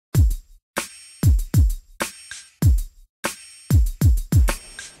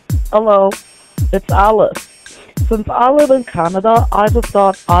Hello, it's Alice. Since I live in Canada, I just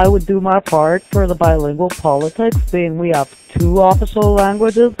thought I would do my part for the bilingual politics, being we have two official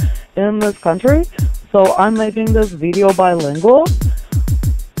languages in this country. So I'm making this video bilingual.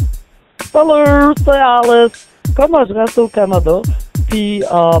 Salut, c'est Alice. Comme je reste au Canada, puis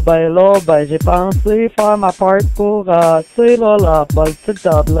j'ai pensé faire ma part pour, tu sais, là, la politique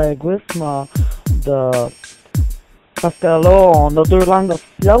de bilinguisme parce que là, on a deux langues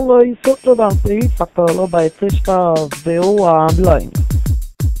officielles, là, ici, là, dans le pays. Fait que là, tu sais, je fais une vidéo en bilingue.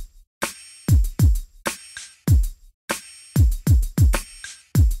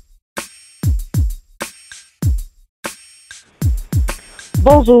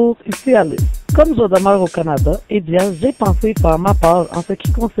 Bonjour, ici Alice. Comme je demeure au Canada, eh bien, j'ai pensé faire ma part en ce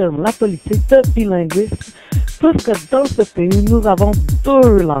qui concerne la politique de bilinguisme, puisque dans ce pays, nous avons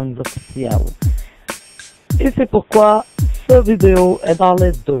deux langues officielles. Et c'est pourquoi cette vidéo est dans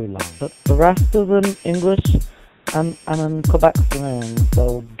les deux langues. The rest is in English and in Quebec slang,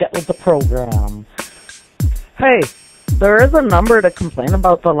 so get with the program. Hey, there is a number to complain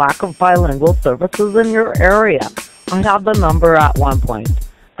about the lack of bilingual services in your area. I had the number at one point,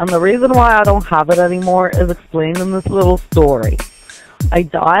 and the reason why I don't have it anymore is explained in this little story. I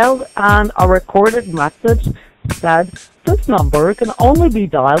dialed and a recorded message said, "This number can only be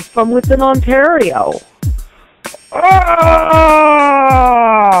dialed from within Ontario." I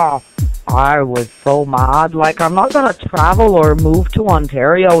was so mad, like I'm not gonna travel or move to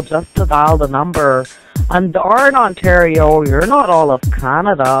Ontario just to dial the number. And darn Ontario, you're not all of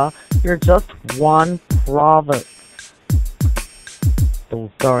Canada, you're just one province.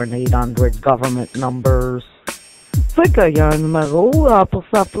 Those darn 800 government numbers. Tu sais qu'il y a un numéro pour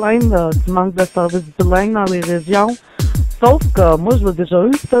se plaindre du manque de services bilingues dans les régions. Sauf que moi, je l'ai déjà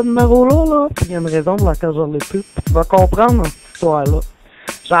eu, ce numéro-là, là, puis il y a une raison pour laquelle je l'ai plus. Tu vas comprendre cette histoire-là.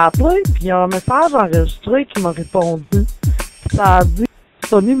 J'ai appelé, puis il y a un message enregistré qui m'a répondu. Ça a dit «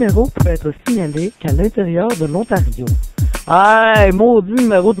 Ce numéro peut être signalé qu'à l'intérieur de l'Ontario. » Hey, maudit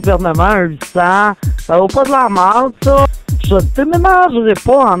numéro de gouvernement 800, ça vaut pas de la merde, ça. Je déménagerai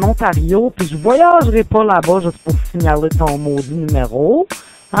pas en Ontario, puis je voyagerai pas là-bas juste pour signaler ton maudit numéro.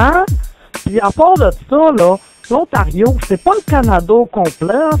 Hein? Puis à part de ça, là, l'Ontario, c'est pas le Canada au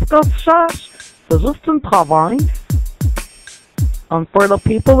complet, en ce que tu cherches. C'est juste une province. And for the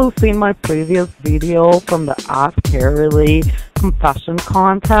people who've seen my previous video from the Ask Carrie confession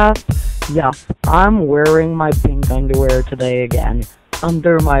contest, yes, I'm wearing my pink underwear today again,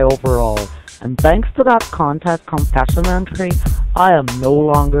 under my overall. And thanks to that contest confession entry, I am no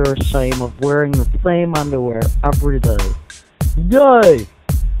longer ashamed of wearing the same underwear every day. Yay!